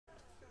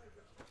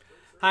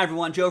Hi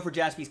everyone, Joe for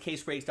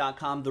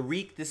JaspysCaseBreaks.com.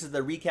 This is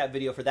the recap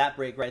video for that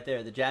break right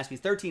there. The Jaspys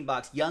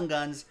 13-box Young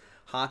Guns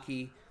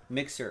Hockey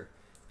Mixer.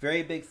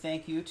 Very big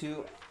thank you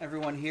to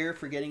everyone here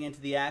for getting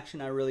into the action.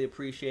 I really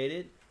appreciate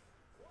it.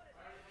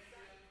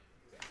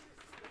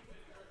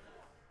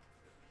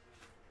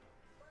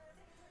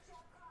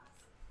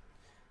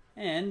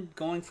 And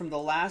going from the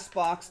last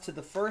box to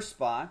the first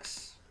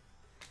box,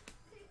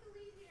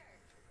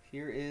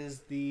 here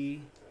is the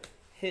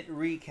hit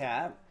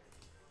recap.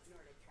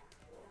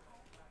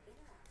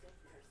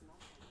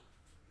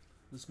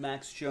 This is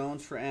Max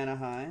Jones for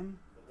Anaheim.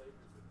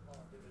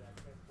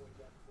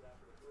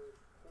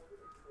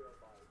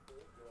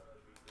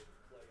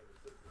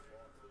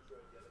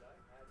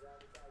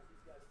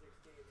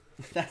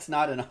 That's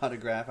not an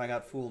autograph. I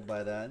got fooled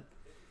by that.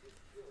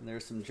 And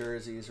there's some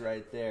jerseys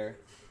right there.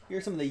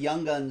 Here's some of the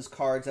Young Guns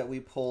cards that we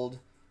pulled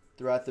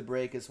throughout the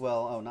break as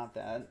well. Oh, not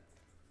that.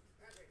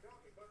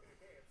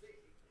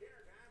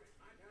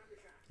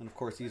 And of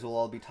course, these will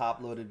all be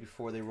top loaded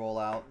before they roll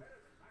out.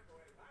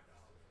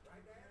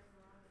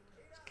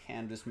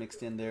 Canvas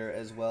mixed in there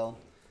as well.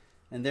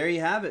 And there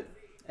you have it.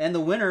 And the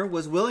winner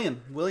was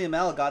William. William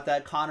L. got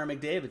that Connor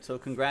McDavid, so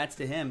congrats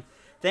to him.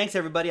 Thanks,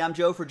 everybody. I'm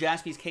Joe for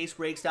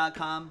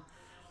JaspysCaseBreaks.com.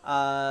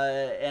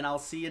 And I'll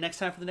see you next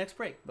time for the next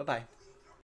break. Bye-bye.